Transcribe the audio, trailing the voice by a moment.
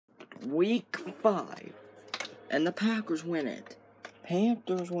Week 5. And the Packers win it.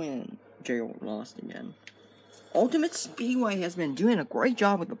 Panthers win. Gerald lost again. Ultimate Speedway has been doing a great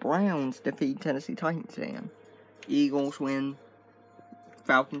job with the Browns defeat Tennessee Titans fan. Eagles win.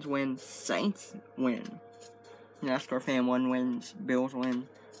 Falcons win. Saints win. NASCAR Fan 1 wins. Bills win.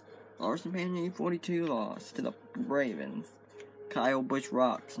 Larson Fan 42 lost to the Ravens. Kyle Busch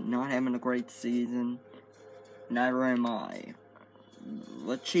rocks, not having a great season. Neither am I.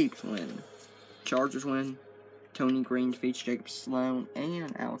 The Chiefs win. Chargers win. Tony Green defeats Jacob Sloan,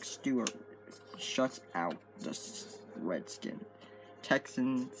 and Alex Stewart shuts out the Redskins.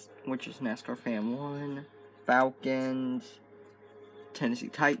 Texans, which is NASCAR Fan 1. Falcons. Tennessee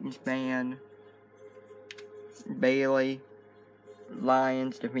Titans ban. Bailey.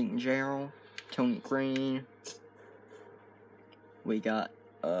 Lions defeating Gerald. Tony Green. We got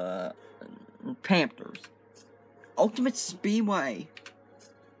Panthers. Ultimate Speedway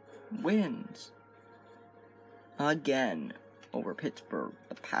wins again over Pittsburgh.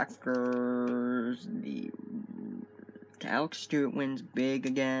 The Packers. The Alex Stewart wins big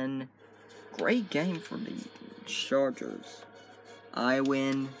again. Great game for the Chargers. I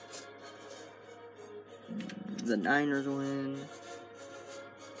win. The Niners win.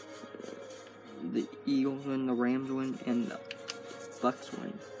 The Eagles win. The Rams win. And the Bucks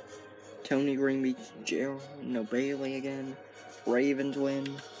win. Tony Green beats Gerald. No Bailey again. Ravens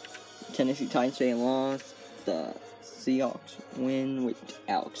win. Tennessee Titans fan lost. The Seahawks win with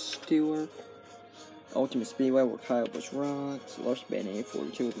Alex Stewart. Ultimate Speedway with Kyle Busch rocks. Larson Band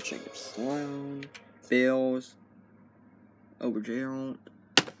 42 with Jacob Sloan. Bills over Gerald.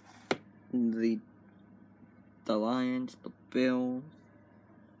 The Lions. The Bills.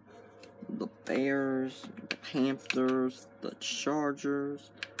 The Bears. The Panthers. The Chargers.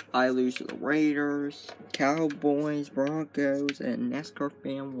 I lose to the Raiders, Cowboys, Broncos, and NASCAR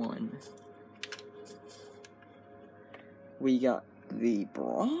Fan 1. We got the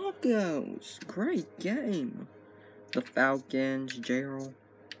Broncos. Great game. The Falcons, Gerald.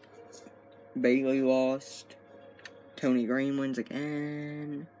 Bailey lost. Tony Green wins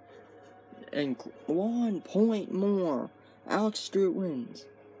again. And 1 point more. Alex Stewart wins.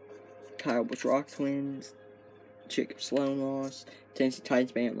 Kyle Busch rocks wins. Jacob Sloan lost. Tennessee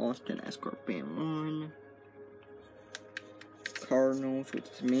Titans fan lost to NASCAR Fan 1. Cardinals, which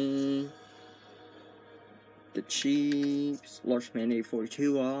is me. The Chiefs. Larson Band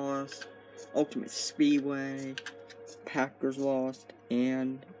 42 lost. Ultimate Speedway. Packers lost.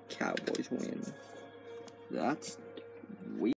 And Cowboys win. That's